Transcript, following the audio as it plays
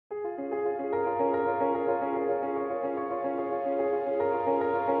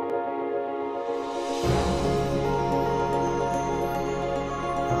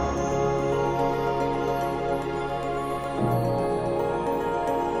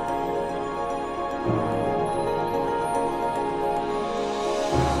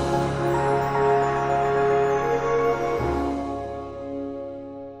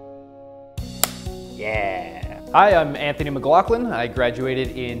Hi, I'm Anthony McLachlan. I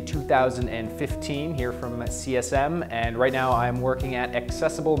graduated in 2015 here from CSM, and right now I'm working at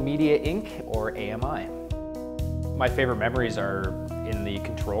Accessible Media Inc., or AMI. My favorite memories are in the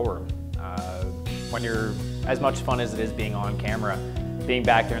control room. When you're as much fun as it is being on camera, being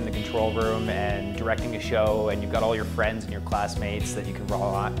back there in the control room and directing a show, and you've got all your friends and your classmates that you can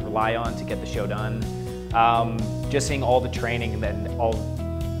rely on to get the show done. Just seeing all the training and then all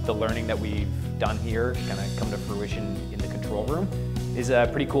the learning that we've done here kind of come to fruition in the control room is a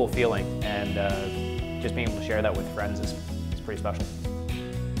pretty cool feeling, and just being able to share that with friends is pretty special.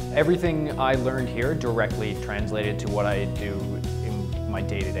 Everything I learned here directly translated to what I do in my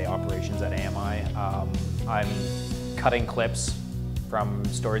day-to-day operations at AMI. I'm cutting clips from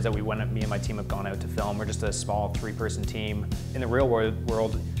stories that me and my team have gone out to film. We're just a small 3-person team. In the real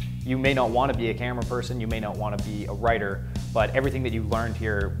world, you may not want to be a camera person, you may not want to be a writer, but everything that you learned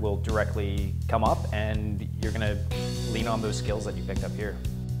here will directly come up, and you're going to lean on those skills that you picked up here.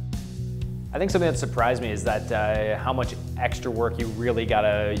 I think something that surprised me is that how much extra work you really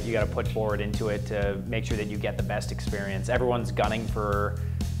gotta put forward into it to make sure that you get the best experience. Everyone's gunning for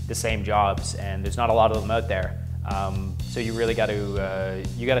the same jobs, and there's not a lot of them out there. So you really got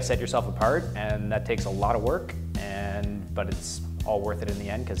to set yourself apart, and that takes a lot of work, but it's all worth it in the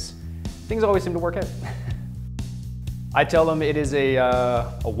end because things always seem to work out. I tell them it is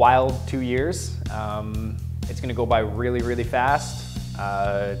a wild 2 years. It's going to go by really, really fast.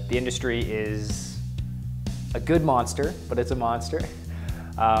 The industry is a good monster, but it's a monster.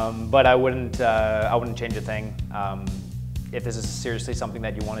 But I wouldn't change a thing. If this is seriously something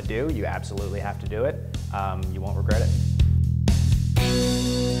that you want to do, you absolutely have to do it. You won't regret it.